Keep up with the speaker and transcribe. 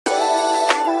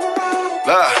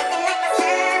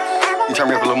You turn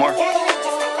me up a little more? Right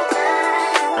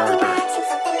there.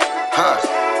 Huh.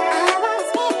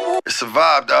 It's a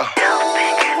vibe, though.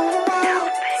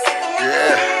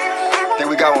 Yeah. I think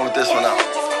we got one with this one out.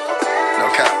 No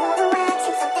cap.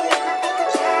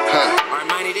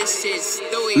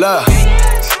 Look,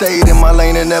 stayed in my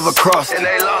lane and never crossed it.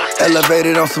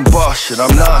 Elevated on some boss shit,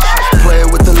 I'm nauseous.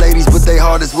 Playing with the ladies, but they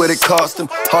hard is what it cost them.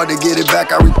 Hard to get it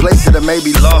back, I replace it or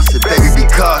maybe lost it. Baby, be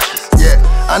cautious, yeah,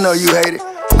 I know you hate it.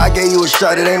 I gave you a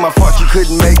shot, it ain't my fault you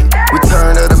couldn't make it.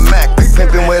 Return of the Mac,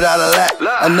 pimping without a lack.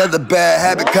 Another bad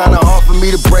habit, kinda hard for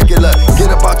me to break it. Look,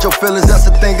 get up out your feelings, that's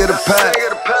a thing of the past.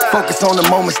 Focus on the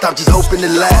moment, stop just hoping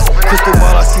it lasts. Crystal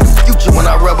ball, I see the future when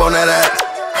I rub on that ass.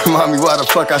 Remind me why the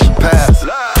fuck I should pass.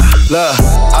 Look,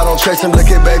 I don't chase him, look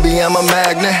at baby, I'm a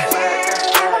magnet.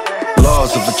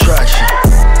 Laws of attraction.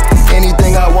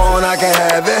 Anything I want, I can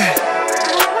have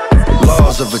it.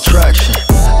 Laws of attraction.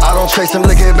 I don't chase him,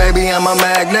 look at baby, I'm a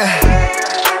magnet.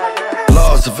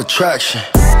 Laws of attraction.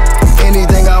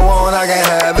 Anything I want, I can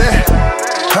have it.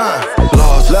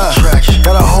 Laws of attraction.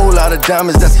 Got a whole lot of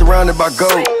diamonds that's surrounded by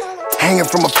gold. Hanging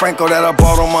from a Franco that I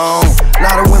bought on my own.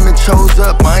 Lot of women chose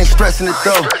up, I ain't stressing it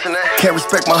though. Can't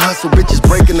respect my hustle, bitches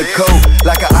breaking the code.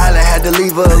 Like an island, had to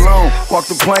leave her alone. Walk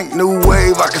the plank, new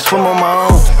wave, I can swim on my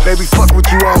own. Baby, fuck what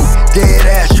you own. Dead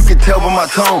ass, you can tell by my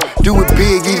tone. Do it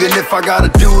big, even if I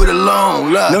gotta do it alone.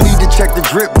 No need to check the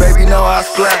drip, baby, no, I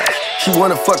splash. She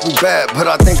wanna fuck me bad, but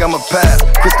I think I'ma pass.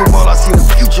 Crystal ball, I see the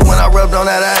future when I rubbed on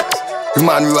that ass.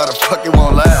 Remind me why the fuck it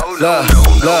won't last.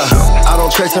 I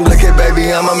don't chase him, look at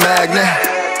baby, I'm a magnet.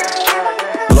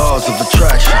 Laws of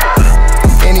attraction.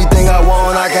 Anything I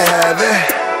want, I can have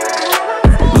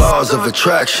it. Laws of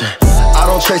attraction. I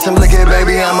don't chase him, look at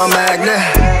baby, I'm a magnet.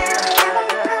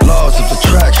 Laws of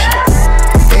attraction.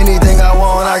 Anything I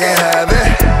want, I can have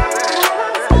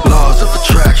it. Laws of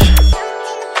attraction.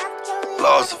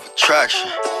 Laws of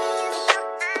attraction.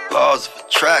 Laws of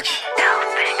attraction.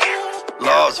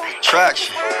 Laws of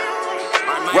attraction.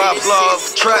 Rob law of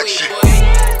attraction.